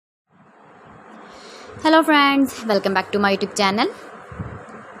Hello friends, welcome back to my YouTube channel.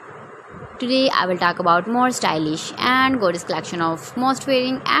 Today I will talk about more stylish and gorgeous collection of most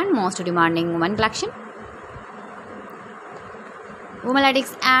wearing and most demanding women collection. Women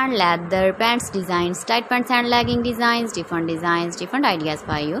latex and leather pants designs, tight pants and legging designs, different ideas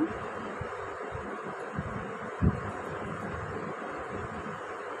for you.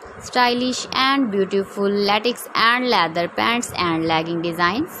 Stylish and beautiful latex and leather pants and legging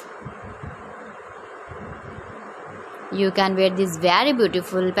designs. You can wear these very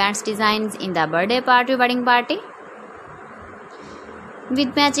beautiful pants designs in the birthday party, wedding party,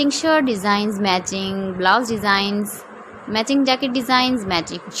 with matching shirt designs, matching blouse designs, matching jacket designs,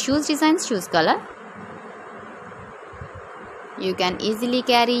 matching shoes designs, shoes color. You can easily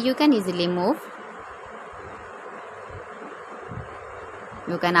carry, you can easily move.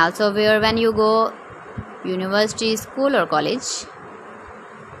 You can also wear when you go university, school or college.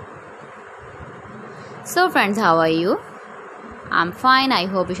 So friends, how are you? I'm fine. I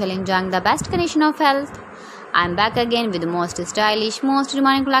hope you shall enjoy the best condition of health. I'm back again with the most stylish, most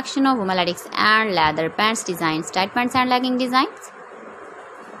demanding collection of women latex and leather pants designs, tight pants and legging designs.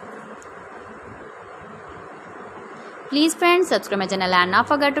 Please friends, subscribe my channel and not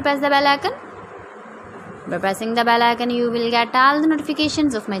forget to press the bell icon. By pressing the bell icon, you will get all the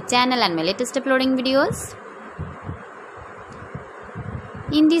notifications of my channel and my latest uploading videos.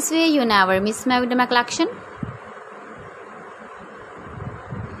 In this way, you never miss my video collection.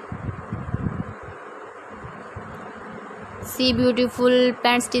 See beautiful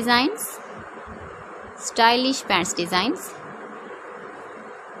pants designs, stylish pants designs,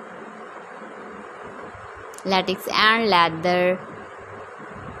 latex and leather,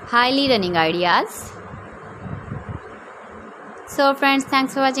 highly running ideas. So friends,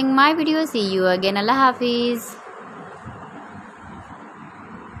 thanks for watching my video. See you again. Allah Hafiz.